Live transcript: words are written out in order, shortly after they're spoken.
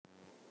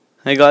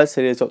Hey guys,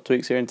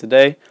 CydiasToptweaks here, and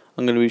today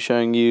I'm going to be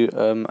showing you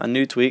a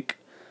new tweak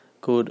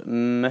called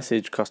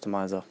Message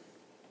Customiser.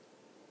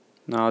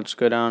 Now I'll just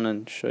go down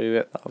and show you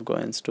it that I've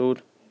got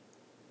installed.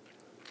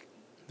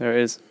 There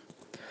it is,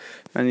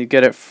 and you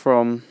get it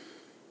from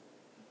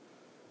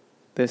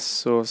this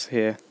source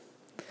here,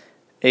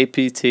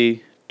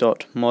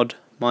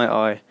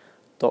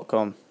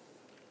 apt.modmyi.com.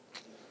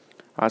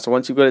 Alright, so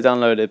once you've got it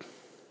downloaded,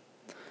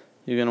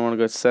 you're going to want to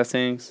go to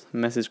Settings,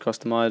 Message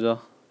Customiser,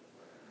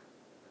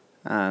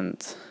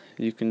 and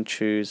you can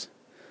choose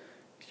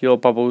your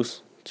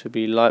bubbles to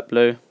be light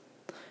blue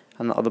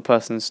and the other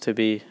person's to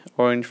be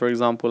orange, for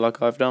example,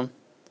 like I've done.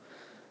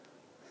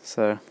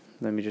 So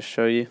let me just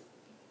show you.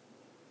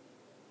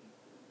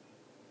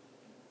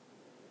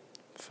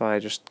 If I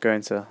just go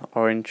into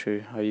orange,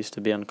 who I used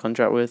to be on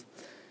contract with,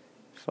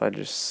 if I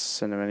just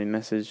send them any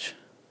message,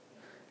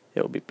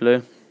 it will be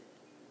blue.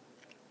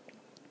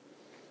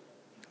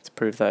 To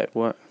prove that it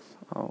works,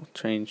 I'll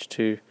change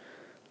to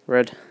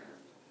red.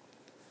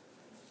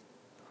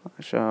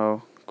 I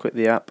shall quit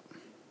the app,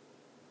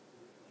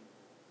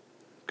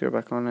 go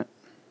back on it,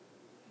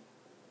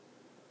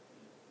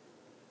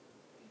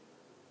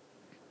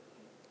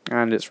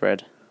 and it's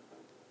red.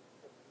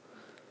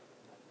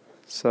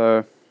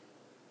 So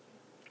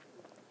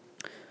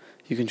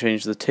you can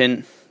change the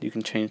tint, you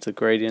can change the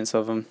gradients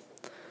of them,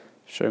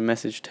 show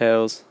message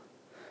tails,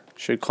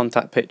 show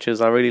contact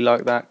pictures. I really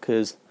like that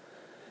because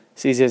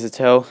it's easier to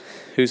tell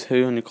who's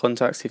who on your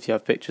contacts if you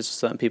have pictures of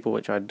certain people,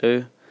 which I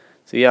do.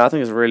 So yeah, I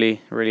think it's a really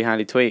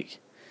handy tweak.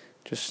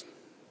 Just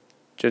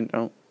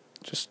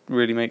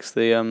really makes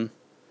the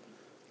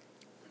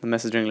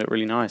messaging look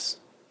really nice.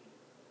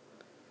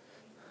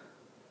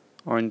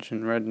 Orange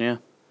and red, yeah.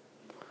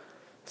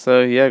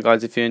 So yeah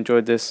guys, if you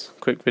enjoyed this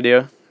quick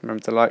video,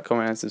 remember to like,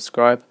 comment and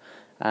subscribe,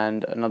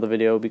 and another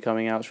video will be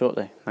coming out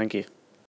shortly. Thank you.